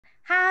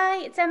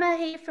It's Emma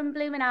here from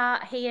Blooming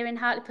Art here in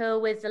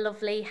Hartlepool with the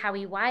lovely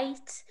Howy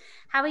White.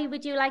 Howy,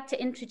 would you like to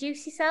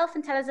introduce yourself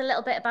and tell us a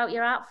little bit about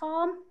your art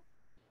form?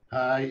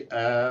 Hi,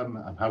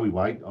 I'm Howie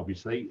White,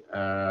 obviously.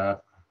 My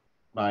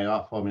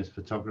art form is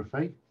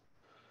photography.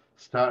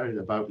 Started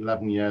about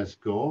 11 years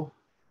ago.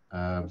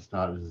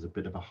 Started as a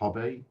bit of a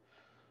hobby.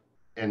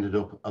 Ended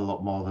up a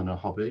lot more than a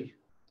hobby.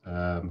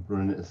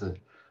 Running it as a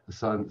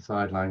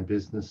sideline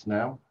business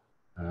now.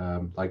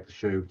 Like to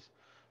shoot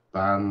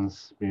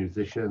bands,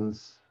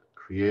 musicians,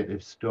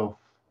 creative stuff.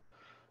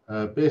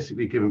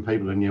 Basically giving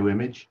people a new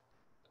image,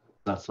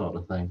 that sort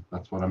of thing.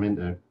 That's what I'm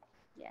into.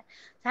 Yeah.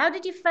 So how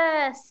did you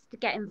first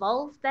get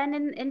involved then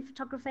in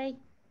photography?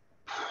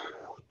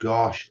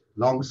 Gosh,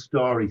 long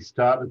story.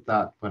 Started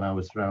that when I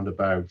was around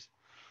about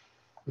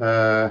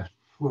uh,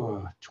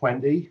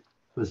 20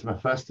 was my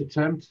first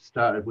attempt.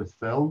 Started with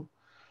film.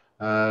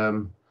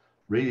 Um,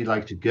 really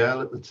liked a girl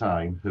at the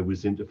time who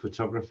was into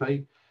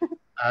photography.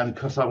 And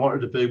because I wanted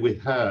to be with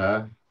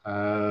her,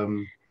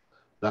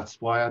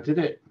 that's why I did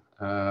it.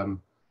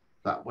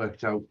 That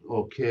worked out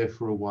okay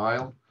for a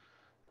while.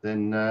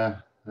 Then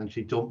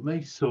she dumped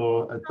me.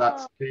 So at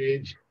that Oh,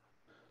 stage,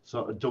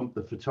 sort of dumped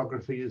the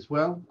photography as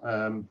well.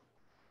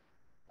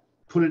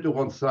 Put it to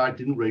one side,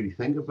 didn't really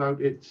think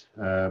about it.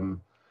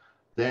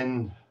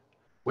 Then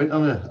went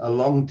on a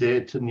long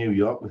date to New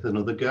York with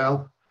another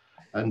girl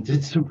and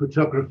did some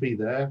photography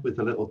there with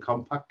a little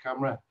compact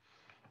camera.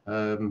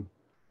 Um,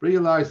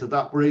 Realized that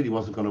that really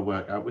wasn't going to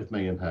work out with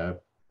me and her,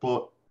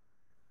 but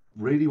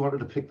really wanted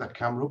to pick that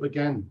camera up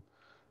again.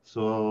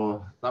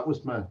 So that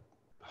was my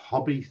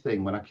hobby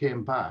thing. When I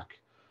came back,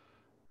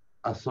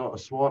 I sort of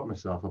swore to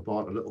myself, I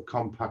bought a little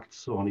compact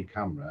Sony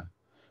camera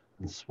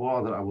and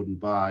swore that I wouldn't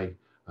buy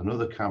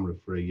another camera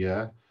for a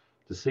year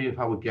to see if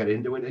I would get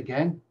into it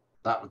again.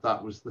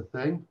 That was the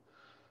thing.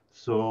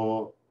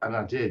 So, and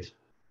I did.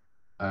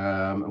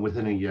 And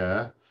within a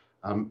year,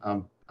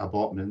 I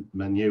bought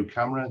my new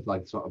camera,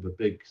 like sort of a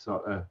big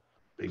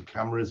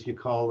camera as you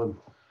call them,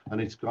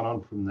 and it's gone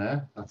on from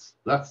there.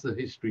 That's the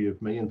history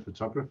of me in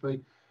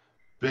photography,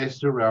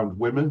 based around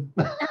women.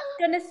 I was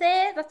gonna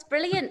say that's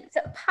brilliant.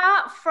 So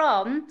apart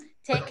from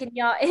taking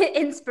your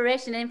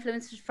inspiration and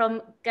influences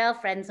from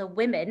girlfriends or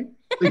women,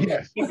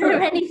 Yes. is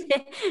there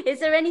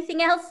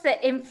anything else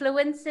that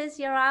influences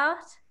your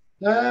art?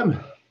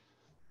 Um,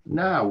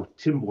 Now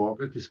Tim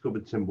Walker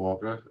discovered Tim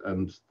Walker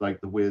and like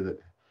the way that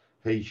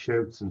he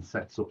shoots and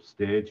sets up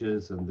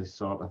stages and this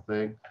sort of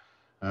thing.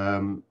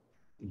 Um,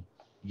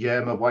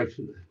 yeah, my wife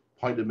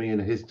pointed me in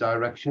his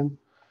direction,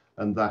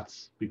 and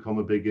that's become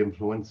a big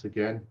influence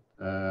again.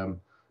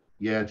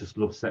 Yeah, just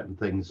love setting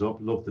things up.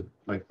 Love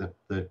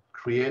the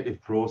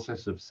creative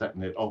process of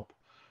setting it up.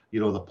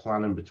 You know, the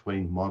planning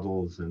between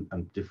models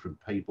and different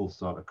people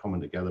sort of coming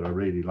together. I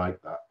really like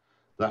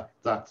that.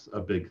 That's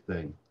a big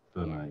thing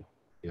for Yeah. me.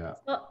 Yeah.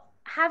 So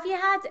have you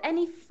had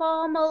any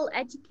formal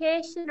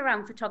education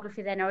around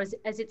photography then, or is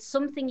it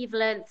something you've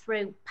learned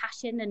through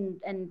passion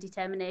and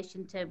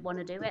determination to want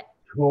to do it?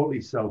 Totally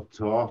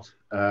self-taught.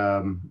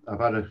 I've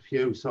had a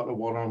few sort of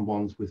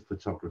one-on-ones with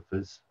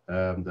photographers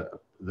that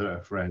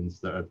are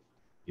friends that are,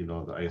 you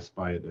know, that I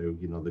aspire to.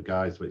 You know, the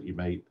guys that you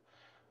meet.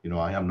 You know,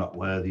 I am not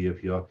worthy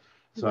of your.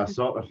 So I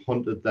sort of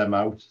hunted them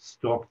out,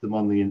 stalked them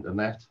on the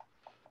internet,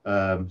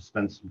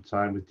 spent some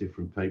time with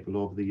different people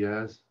over the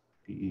years.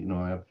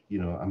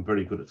 I'm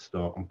very good at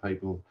stalking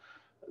people.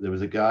 There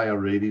was a guy I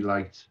really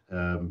liked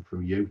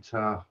from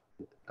Utah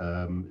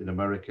in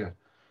America.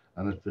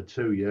 And for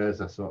 2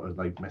 years, I sort of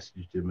like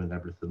messaged him and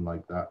everything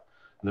like that.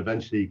 And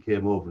eventually he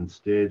came over and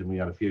stayed and we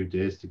had a few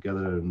days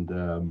together and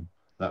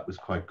that was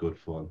quite good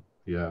fun.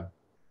 Yeah.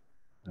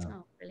 Yeah.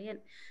 Oh,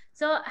 brilliant.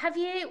 So how do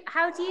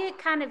you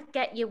kind of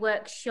get your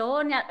work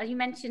shown? Yeah, you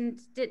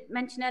did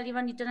mention earlier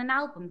on you've done an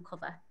album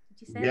cover.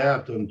 Did you say that? Yeah,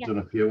 I've done, Yeah. done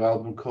a few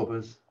album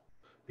covers.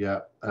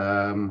 Yeah.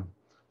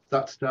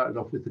 That started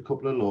off with a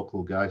couple of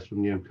local guys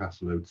from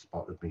Newcastle who'd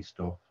spotted me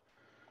stuff.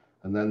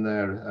 And then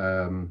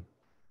their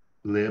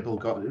label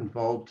got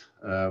involved.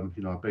 You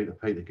know, I've been to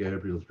Peter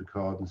Gabriel's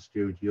recording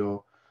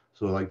studio.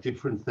 So like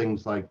different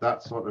things like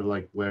that, sort of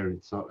like where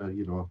it sort of,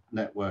 you know,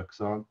 networks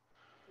on.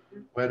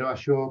 Mhm. Where do I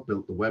show up?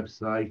 Built the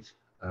website,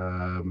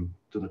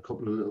 done a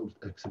couple of little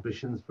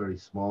exhibitions, very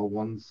small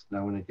ones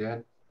now and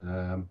again.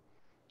 Um,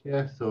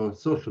 yeah, so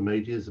social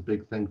media is a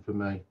big thing for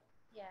me.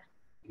 Yeah.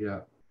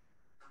 Yeah.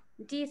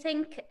 Do you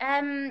think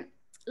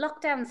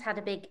lockdowns had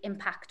a big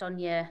impact on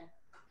your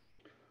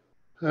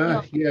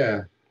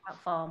Yeah,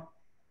 platform?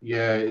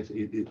 yeah,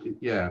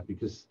 yeah,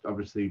 because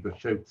obviously the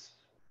shoots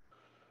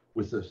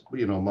with the,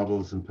 you know,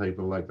 models and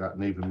people like that,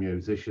 and even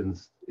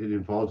musicians, it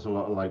involves a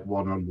lot of like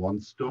one-on-one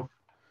stuff.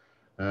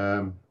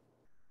 Um,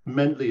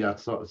 Mentally, I'd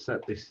sort of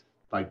set this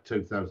like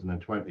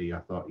 2020. I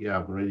thought, yeah,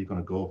 I'm really going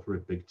to go for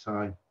it big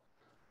time.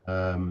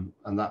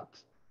 And that,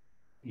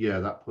 yeah,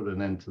 that put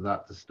an end to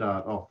that to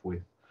start off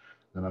with.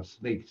 Then I've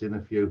sneaked in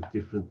a few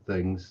different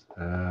things.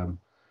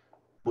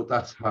 But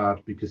that's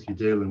hard because you're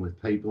dealing with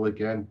people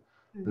again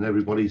and Mhm.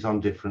 everybody's on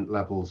different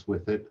levels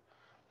with it.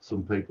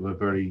 Some people are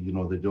very, you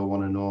know, they don't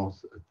want to know,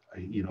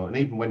 you know, and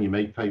even when you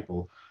meet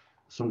people,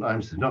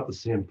 sometimes they're not the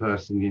same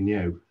person you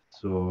knew.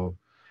 So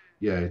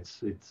yeah,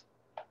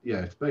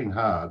 it's been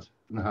hard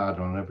and hard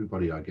on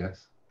everybody, I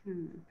guess.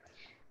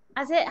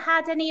 Has it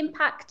had any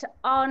impact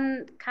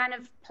on kind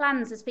of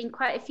plans? There's been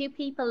quite a few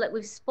people that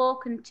we've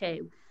spoken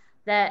to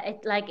that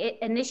it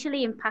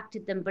initially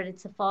impacted them, but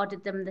it's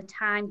afforded them the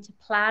time to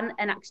plan,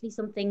 and actually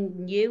something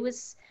new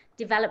has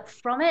developed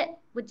from it.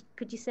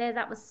 Could you say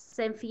that was the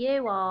same for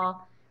you, or?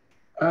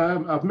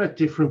 I've met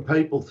different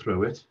people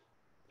through it,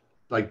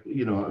 like,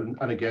 you know,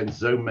 and again,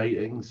 Zoom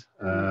meetings.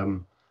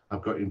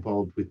 I've got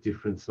involved with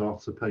different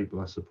sorts of people,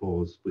 I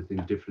suppose,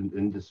 within different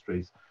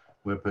industries,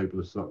 where people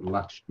have sort of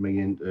latched me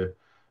into,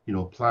 you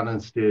know, planning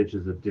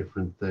stages of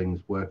different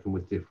things, working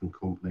with different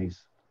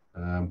companies.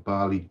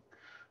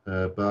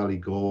 Barley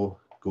Go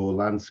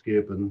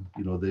Landscape, and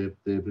you know,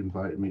 they've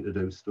invited me to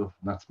do stuff,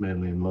 and that's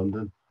mainly in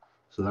London.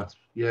 So that's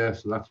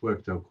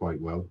worked out quite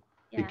well.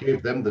 Yeah. It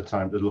gave them the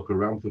time to look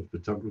around for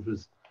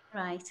photographers.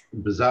 Right.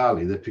 And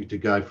bizarrely, they picked a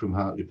guy from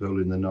Hartlepool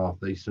in the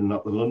northeast and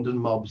not the London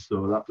mob,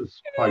 so that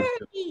was quite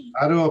cool.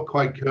 I know,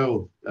 quite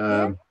cool.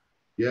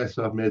 Yeah,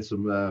 so I've made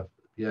some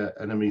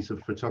enemies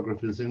of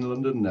photographers in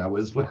London now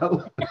as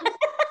well.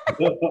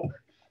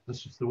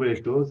 That's just the way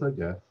it goes, I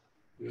guess.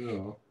 You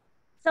know.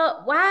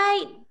 So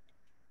why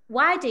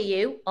do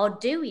you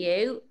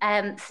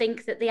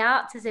think that the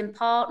arts is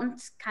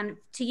important, kind of,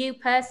 to you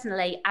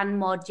personally and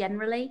more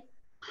generally?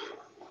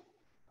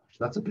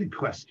 That's a big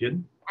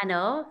question. I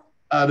know.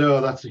 I know,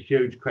 that's a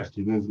huge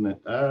question, isn't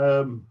it?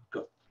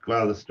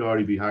 Well, the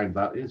story behind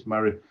that is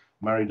married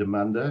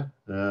Amanda,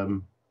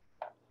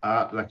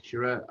 art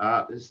lecturer,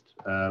 artist,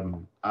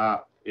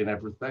 art in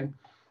everything.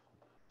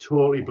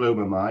 Totally blew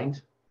my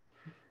mind.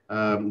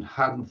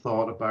 Hadn't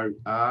thought about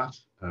art,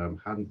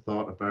 hadn't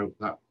thought about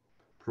that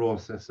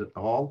process at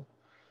all.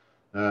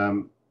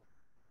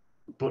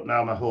 But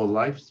now my whole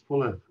life's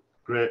full of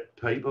great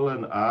people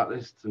and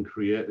artists and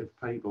creative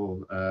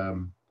people.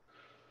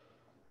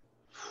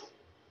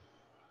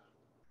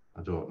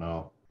 I don't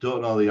know.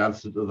 Don't know the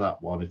answer to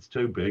that one. It's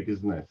too big,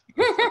 isn't it?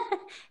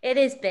 It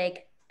is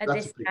big at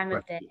That's this time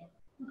of day.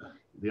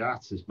 The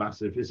arts is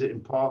massive. Is it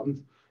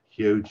important?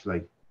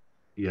 Hugely.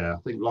 Yeah, I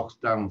think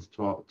lockdown's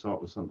taught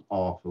us an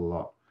awful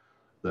lot.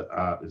 That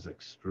art is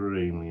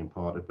extremely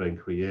important. Being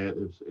creative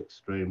is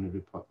extremely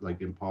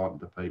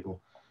important to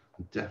people,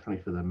 and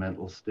definitely for their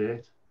mental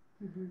state.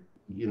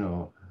 You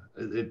know,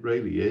 it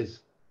really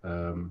is.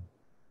 You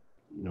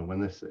know,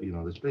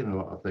 there's been a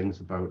lot of things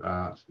about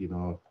art. You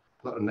know,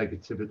 a lot of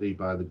negativity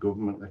by the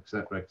government,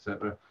 etc.,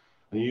 etc.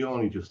 And you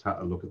only just had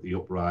to look at the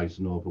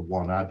uprising over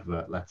one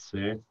advert. Let's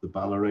say the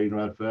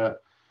ballerina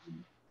advert.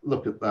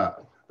 Look at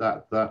that.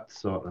 That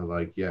sort of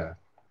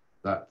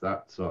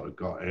that sort of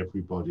got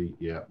everybody.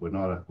 Yeah, we're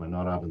not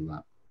having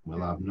that.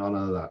 We'll have none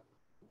of that.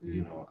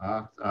 You know,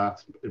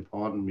 art's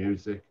important.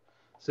 Music,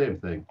 same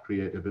thing.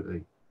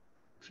 Creativity,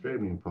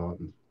 extremely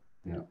important.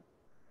 Yeah.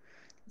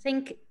 I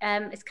think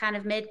it's kind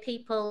of made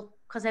people,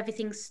 because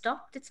everything's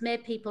stopped, it's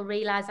made people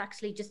realise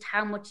actually just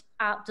how much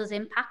art does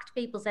impact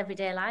people's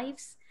everyday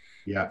lives.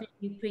 Yeah.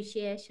 The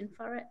appreciation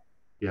for it.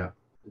 Yeah,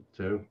 it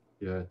too.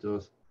 Yeah, it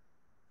does.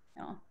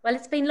 Oh. Well,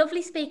 it's been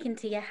lovely speaking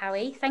to you,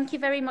 Howy. Thank you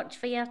very much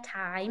for your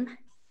time.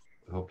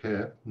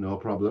 Okay, no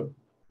problem.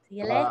 See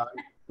you later.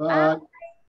 Bye. Bye.